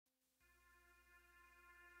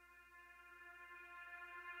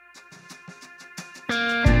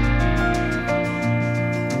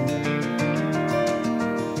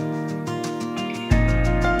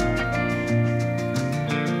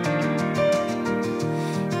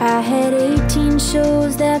I had 18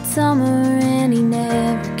 shows that summer and he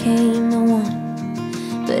never came to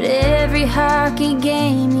one. But every hockey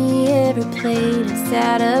game he ever played, he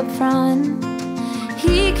sat up front.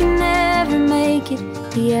 He could never make it,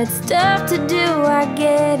 he had stuff to do, I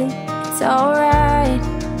get it, it's alright.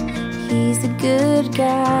 He's a good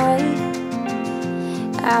guy.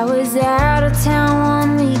 I was out of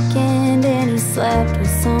town one weekend and he slept with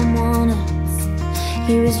someone else.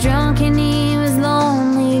 He was drunk and he was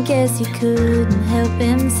lonely, guess he couldn't help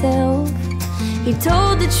himself. He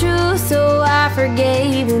told the truth, so I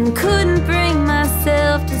forgave him. Couldn't bring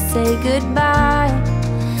myself to say goodbye.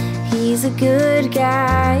 He's a good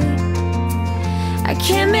guy. I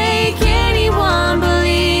can't make anyone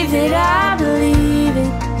believe that I believe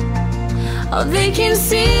it. All they can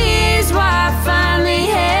see is why I finally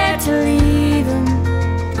had to leave him.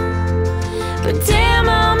 But damn,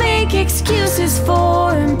 I'll make excuses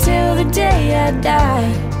for him till the day I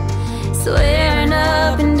die, swearing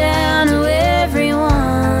up and down to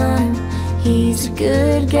everyone, he's a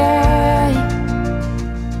good guy.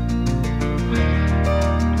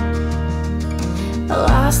 I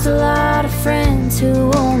lost a lot of friends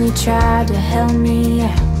who only tried to help me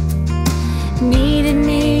out. Needed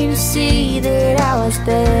me to see that I was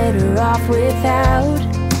better off without.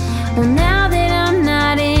 Well, now that I'm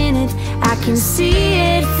not in it, I can see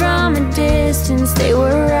it from a distance. They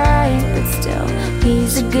were right, but still,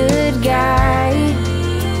 he's a good guy.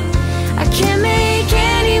 I can't make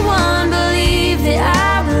anyone believe that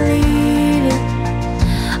I believe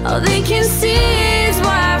it. All they can see is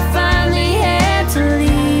why I finally had to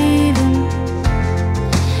leave him.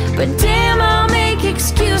 But damn, I'll make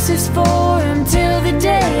excuses for him till the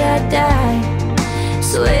day I die,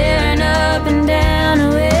 swearing up and down to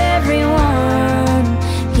everyone,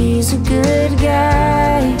 he's a good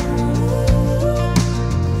guy.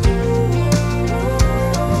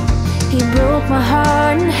 He broke my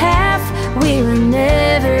heart in half, we were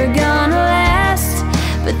never gonna last.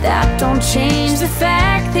 But that don't change the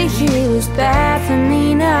fact that he was bad for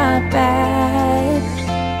me, not bad.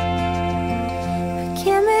 I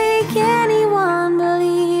can't make anyone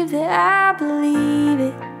believe that I believe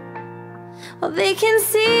it. All they can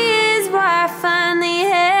see is why I finally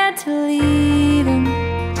had to leave him.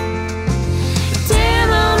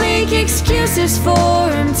 Damn, I'll make excuses for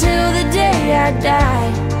him till the day I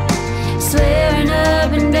die, swearing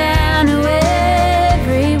up and down to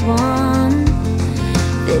everyone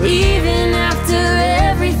that even after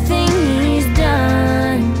everything he's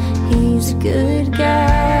done, he's a good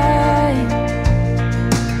guy.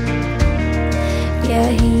 Yeah,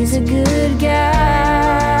 he's a good guy.